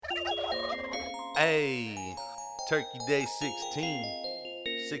Hey, Turkey Day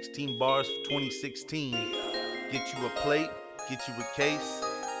 16 bars for 2016. Get you a plate, get you a case,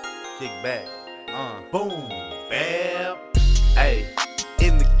 kick back. Boom, bam. Hey,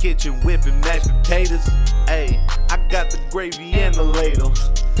 in the kitchen whipping mashed potatoes. Hey, I got the gravy and the ladle.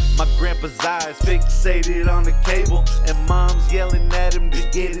 My grandpa's eyes fixated on the cable, and mom's yelling at him to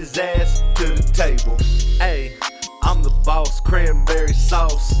get his ass to the table. Hey, I'm the boss, cranberry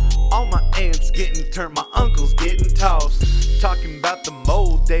sauce. All my aunts getting turned, my uncles getting tossed. Talking about the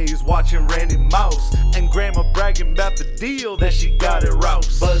old days, watching Randy Mouse. And grandma bragging about the deal that she got at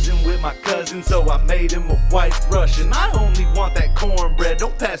Rouse. Buzzing with my cousin, so I made him a white Russian. I only want that cornbread,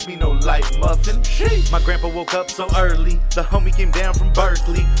 don't pass me no light muffin. Sheesh. My grandpa woke up so early, the homie came down from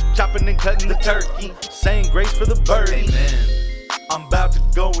Berkeley, chopping and cutting the turkey, saying grace for the birdie. Amen. I'm about to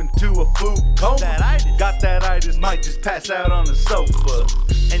go into a food coma. Got that itis, might just pass out on the sofa.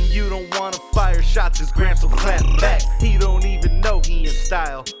 And you don't wanna fire shots, his gramps will clap back. He don't even know he in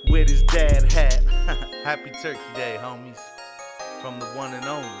style with his dad hat. Happy Turkey Day, homies. From the one and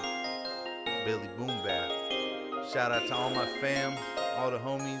only Billy BoomBap. Shout out to all my fam, all the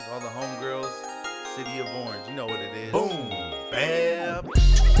homies, all the homegirls, City of Orange. You know what it is. Boom, bam.